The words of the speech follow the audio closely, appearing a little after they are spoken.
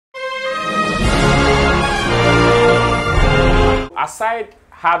aside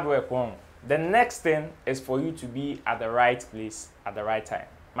hard work on, the next thing is for you to be at the right place at the right time.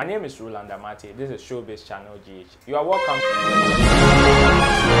 My name is Roland Amate. This is Showbiz Channel GH. You are welcome.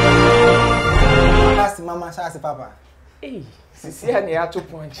 Mama, Papa. Hey,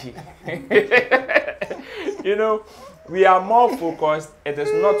 punchy. You know, we are more focused. It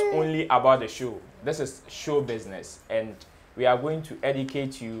is not only about the show. This is show business, and we are going to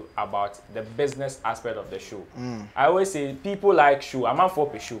educate you about the business aspect of the show. I always say people like show. I'm not for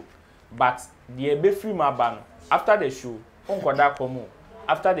the show, but the be free maban after the show.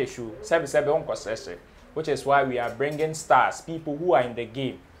 After the show, which is why we are bringing stars, people who are in the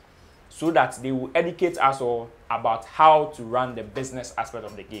game, so that they will educate us all about how to run the business aspect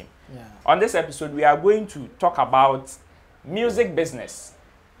of the game. Yeah. On this episode, we are going to talk about music business.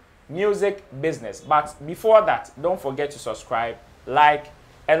 But before that, don't forget to subscribe, like,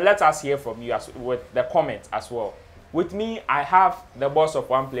 and let us hear from you with the comments as well. With me, I have the boss of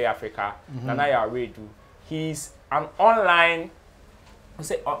One Play Africa, Nanaya Redu. He's an online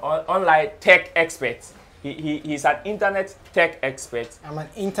tech expert. He's an internet tech expert. I'm an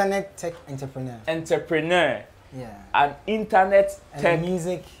internet tech entrepreneur. Yeah. An internet and tech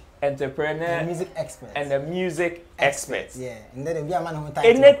music entrepreneur. and music expert. And a music expert. Yeah. And then we are man who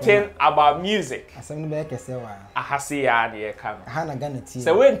anything about music. I say wa. Ahase ya de ka. Ahana Ghana tea.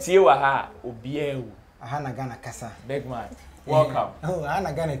 So when tie wa ha obiawu. Ahana Ghana kasa. Big man. Welcome. Oh,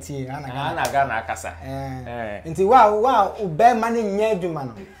 Ahana Ghana tea. Ahana Ghana kasa. Nti wow, ube man nye adwuma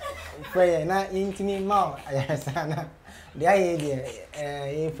no. Prayer na intimi ma ayasana. De aye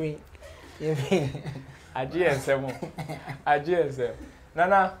de free. AGSM.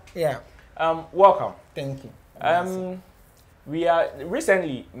 Nana. Yeah. Welcome. Thank you. We are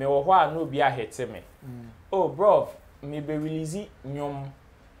recently me wo hwa no bia hete me. Oh, bro, me be release nyom.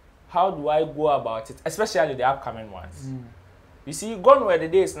 How do I go about it? Especially the upcoming ones. You see, gone were the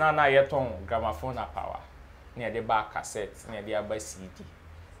days na yeton gramophone power. Near the back cassette, near the by CD.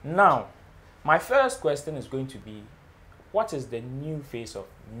 Now, my first question is going to be, what is the new phase of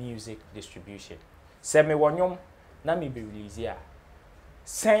music distribution? Semi wanyom na me be release here.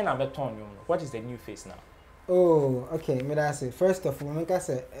 Saying a beton yom. What is the new phase now? Oh, okay. Me that say first of all, I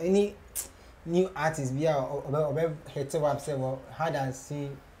say any new artist be or hit up say well how does see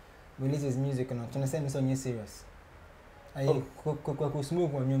release his music and to say me so serious. I ko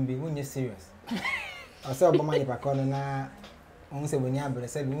smoke on yom be when you serious. I say about money back on na on say when you have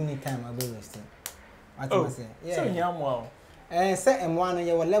say we need time I'll be wasting. What I say? Yeah. So nyamwa. Say M1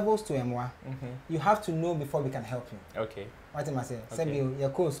 you levels to M1. You have to know before we can help you. Okay. What am I saying? Say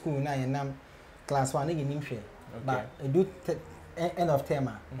you go school now you nam class 1 you nim share. But do end of term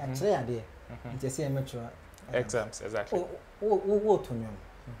actually are there. Just say mature Exams exactly. What to nyom.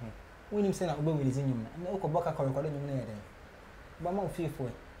 When you say na obo release nyom na o ko boka ko record nyom na yede. But man feel for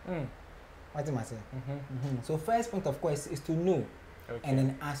it. What am I saying? So first point of course is to know and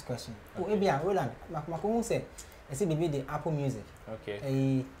then ask questions. Oh, Ebia Roland, Makomo say I see baby the Apple Music.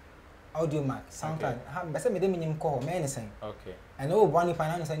 Okay. Audio Mac, SoundCloud. But say me dem nim call me anything. Okay. I know one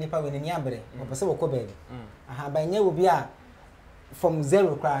finance nipa we ni abere. But person wo ko baby. Ba nye wo bia from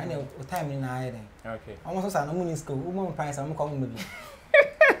zero cry na time ni na aye den. Okay. Almost say na money school, wo price am ko mo bi.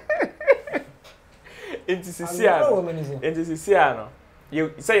 Intisisia no.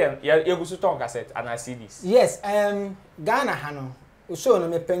 You say you go to ton cassette and I CDs. Yes, Ghana ha no. O show no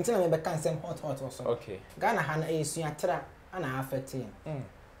me painting na me be kan sem hot also. Okay. Ghana ha na e suatra ana affect him.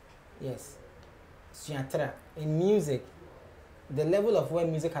 Yes. Suatra in music, the level of where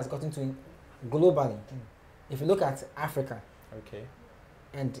music has gotten to globally. If you look at Africa, okay,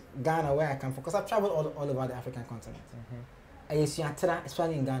 and Ghana where I come from, because I've traveled all over the African continent. Suatra,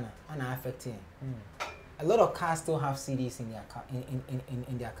 especially in Ghana, ana affect him. A lot of cars still have CDs in their car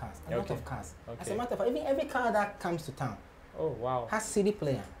in their cars. A lot of cars. As a matter of fact, even every car that comes to town, has CD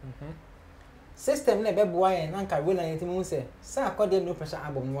player. System na be boy na nka we na yetimu say say according no pressure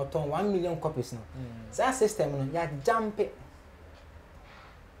album no turn 1 million copies no. Say system no ya jump it.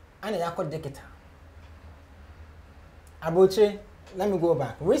 And ya call digital. Aboche, let me go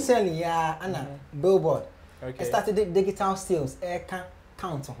back. Recently ya ana Billboard. It started digital sales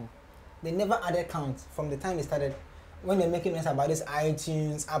count. They never added count from the time they started. When they're making noise about this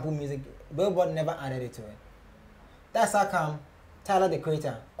iTunes, Apple Music, Billboard never added it to it. That's how come Tyler the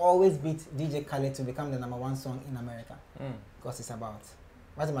Creator always beat DJ Khaled to become the #1 song in America. Because it's about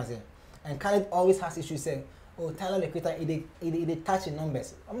what am I saying? And Khaled always has issues saying, oh, Tyler the Creator, it touching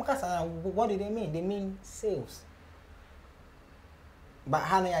numbers. What do they mean? They mean sales. But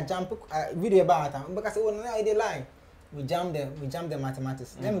how I jump video about them because oh no, they lie. We jam the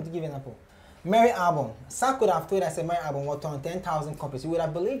mathematics. Let me give you an example. Mary album. Sak could have told us a Mary album was on 10,000 copies. You would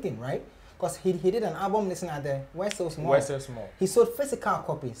have believed him, right? Because he did an album listening at the West So Small. West So Small. He sold physical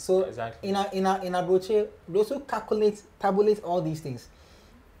copies. So exactly. in a brochure, those who tabulate all these things,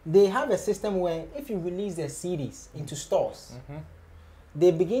 they have a system where if you release their CDs into stores,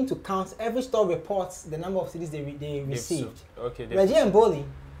 they begin to count. Every store reports the number of CDs they received. Okay. Reggie and Boley,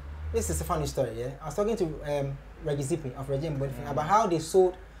 this is a funny story. Yeah, I was talking to Reggie Zippy of Reggie and Boley about how they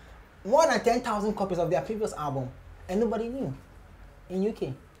sold more than 10,000 copies of their previous album, and nobody knew in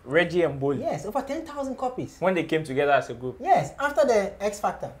UK. Reggie and Boley. Yes, over 10,000 copies. When they came together as a group. Yes, after the X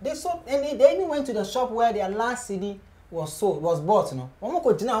Factor, they sold, and they even went to the shop where their last CD was bought. You know, one more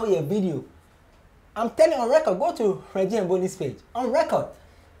could now a video. I'm telling on record, go to Reggie and Boley's page on record,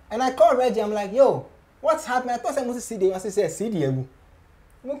 and I called Reggie. I'm like, yo, what's happening? I thought I must see CD. I said CD. I'm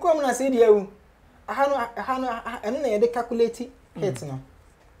coming to CD. I don't know. They calculate hits now.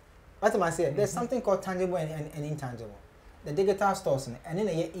 What am I saying? There's something called tangible and intangible. The digital stores and then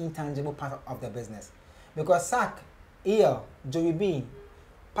the intangible part of the business. Because Sak, EL, Joey B,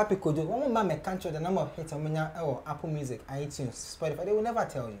 Papi Kojo, one man may control the number of hits on Apple Music, iTunes, Spotify, they will never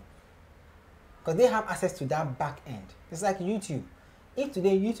tell you. Because they have access to that back end. It's like YouTube. If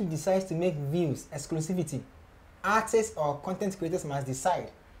today YouTube decides to make views exclusivity, artists or content creators must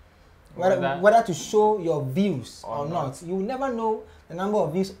decide whether to show your views or not. You will never know the number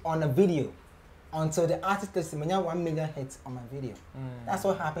of views on a video until the artist says, 1 million hits on my video. That's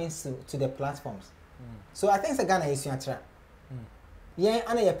what happens to the platforms. So I think it's a Ghana issue at track. Yeah,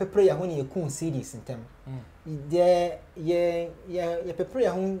 and you prepare your own CDs in them. You prepare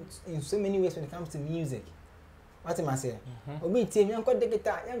your own in so many ways when it comes to music. What am I saying? Obi team, you got the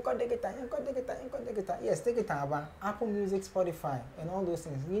guitar. Yes, the guitar, but Apple Music, Spotify, and all those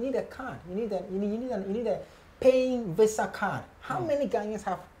things. You need a card. You need a paying Visa card. How many Ghanaians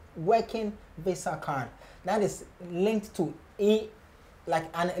have working Visa card that is linked to like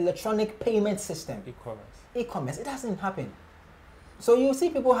an electronic payment system? E-commerce. It doesn't happen. So you see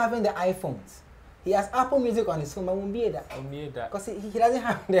people having the iPhones. He has Apple Music on his phone, but won't be that. Because he doesn't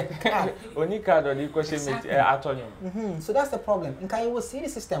have the card. Only card or the question So that's the problem. In Kanye, you will see the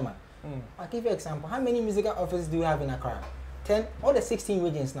system. I'll give you an example. How many musical offices do you have in Accra? 10, all the 16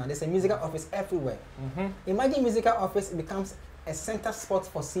 regions now. There's a musical office everywhere. Imagine musical office becomes a center spot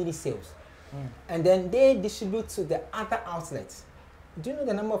for CD sales. And then they distribute to the other outlets. Do you know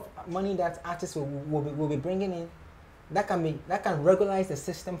the number of money that artists will be bringing in? That can regularize the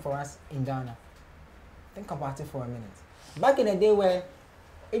system for us in Ghana. Think about it for a minute. Back in the day when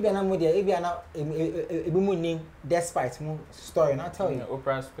name Despite story, and I'll tell you.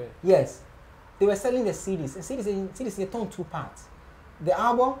 Oprah Square. Yes. They were selling the CDs. And CDs they turn 2 parts. The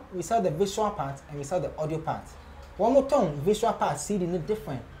album, we sell the visual part and we sell the audio part. One more time, visual part, CD no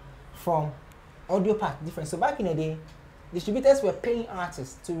different from audio part different. So back in the day, distributors were paying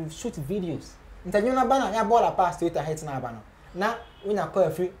artists to shoot videos. Interview bana ya ball pass to it hit na bana. Now we na call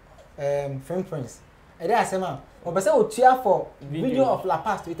a free frame prints. And then I say man, or person will cheer for video of La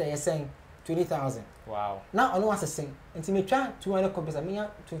Paz to it you're saying 20,000. Wow. Now I know what to sing. Until me try 200 copies, I mean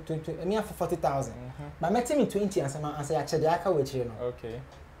for 40,000. But me tell me 20 and say I check the aka with you know. Okay.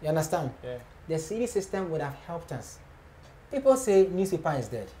 You understand? Yeah. The CD system would have helped us. People say newspaper is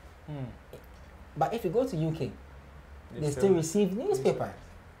dead. But if you go to UK, they still receive newspaper.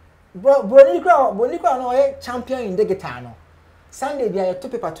 Bro, Bonikra no champion in the guitar no. Sunday be a 2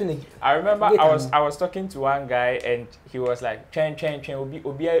 paper tunic. I remember I was talking to one guy and he was like, "Chen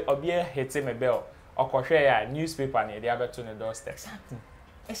obi hit him a bell. Or share newspaper near the other to the doorstep." Exactly.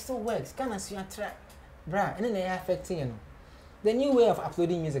 It still works. Can I see a track? Bruh, and then they are affecting you know. The new way of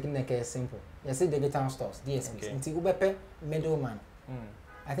uploading music in the case is simple. You see the guitar stores, DSPs. Until Ubepe middleman.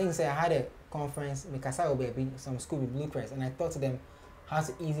 I think I had a conference because I will be some school with Bluecrest, and I taught them how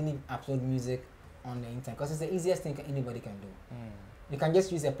to easily upload music on the internet because it's the easiest thing anybody can do. You can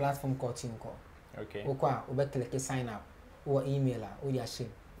just use a platform called TuneCore. Okay. Or click sign up, or email, or your shit.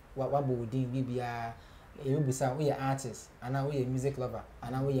 What would be you be your artist, and now you're a music lover,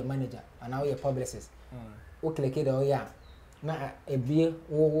 and now you're a manager, and now you're a publicist. Or click it, oh yeah. Now a beer,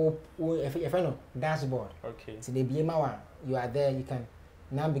 if you know dashboard. Okay. So the BMA, you are there. You can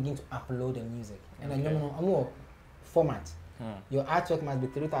now begin to upload the music, and then more format. Your artwork must be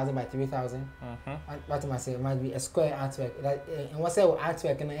 3,000 by 3,000. What am I saying? It must be a square artwork. And what's the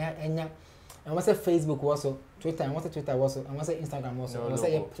artwork? And what's the Facebook also? Twitter. And what's the Twitter also? And what's the Instagram also? What's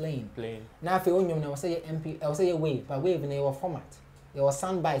the plain? Now if you own them, what's the MP? I will say wave, but wave in your format. Your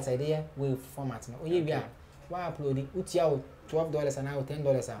sound bites idea wave format. Oh yeah, why uploading? $12 an hour,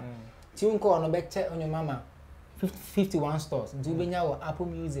 $10 an hour. TuneCore on the back check on your mama. 51 stores. Do we know Apple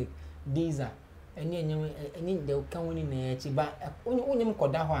Music, Deezer, any they can win in the but only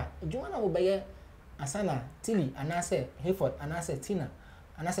Kodawa. Do you want to obey Asana, Tilly, and I say Hayford, and I say Tina,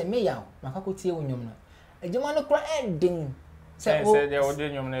 and I say Mayow, Makakuti Unyumna. I don't want to cry ending. Say they were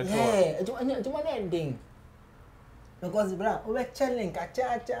doing your network. Yeah, I don't want ending. Because we're chilling,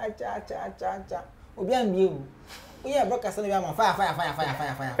 cha. Obian you. We are broadcast on the fire.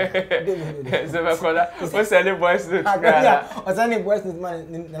 So we call that. What's the voice? What's the voice?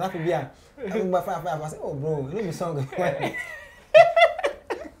 Man, not to be a. Fire. Oh, bro, you know me song.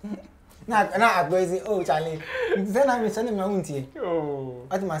 Now, I'm crazy. Oh, Charlie. Then I'm sending my own tea. Oh,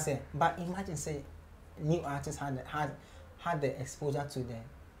 what am I saying? But imagine, say, new artists had the exposure to the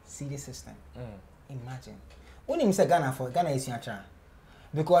CD system. Imagine. When you say Ghana is your child.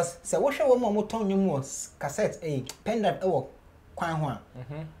 Because say what show more turn you more cassette pen drive kwan ho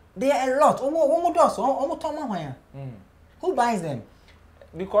there are a lot one more doors one turn one who buys them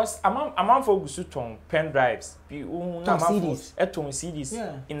because among for gusu ton pen drives ton CDs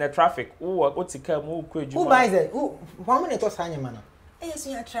in the traffic who buys it who how many to sanya man yes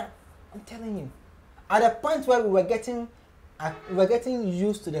you are I'm telling you at the point where we were getting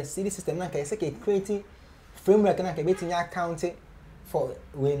used to the CD system like I say creating framework na ka betin account for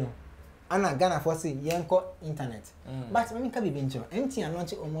we no ana Ghana for say yenko internet but me can be benjo MTN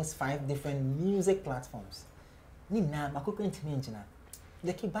launched almost 5 different music platforms ni na makoko internet na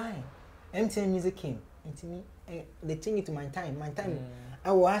they keep buying MTN music came into me they change it to my time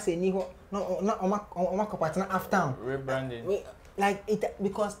I was say ni ho no oma partner after rebranding like it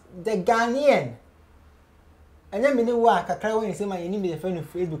because the Ghanaian and then me wa kakra when you say my name be friend on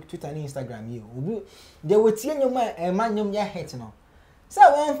Facebook, Twitter and Instagram you they will tie nyom e man nyom ya hit no say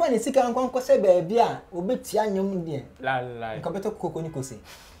one fan sika nkonko say baby a obi tia nyom de la nka beto kokoni kose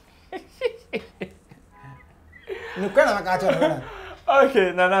no kana makacho na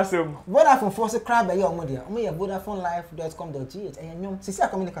okay nana so Vodafone force crab be your media omo ya vodafonelife.com.gh and nyom sisi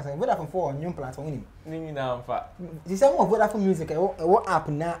communication Vodafone for nyom platform ni na amfa sisi mo Vodafone music app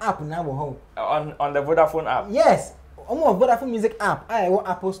na wo ho on the Vodafone app yes omo Vodafone music app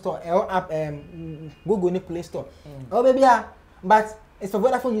Apple store app Google Play Store oh baby but it's for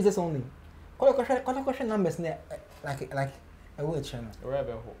Vodafone users only call question numbers like a word channel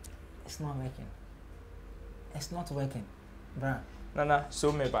it's not working bruh. Nana,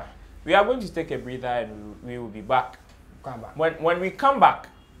 so maybe we are going to take a breather and we will be back. Come back. When we come back,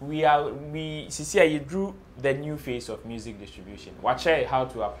 Cecilia, you drew the new face of music distribution. Watch how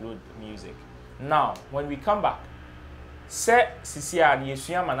to upload music. Now, when we come back, say Cecilia and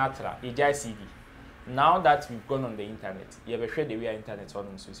Yesuya Manatra, EJ CD. Now that we've gone on the internet, you have a share the way internet on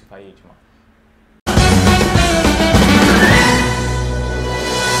Susify Ejma.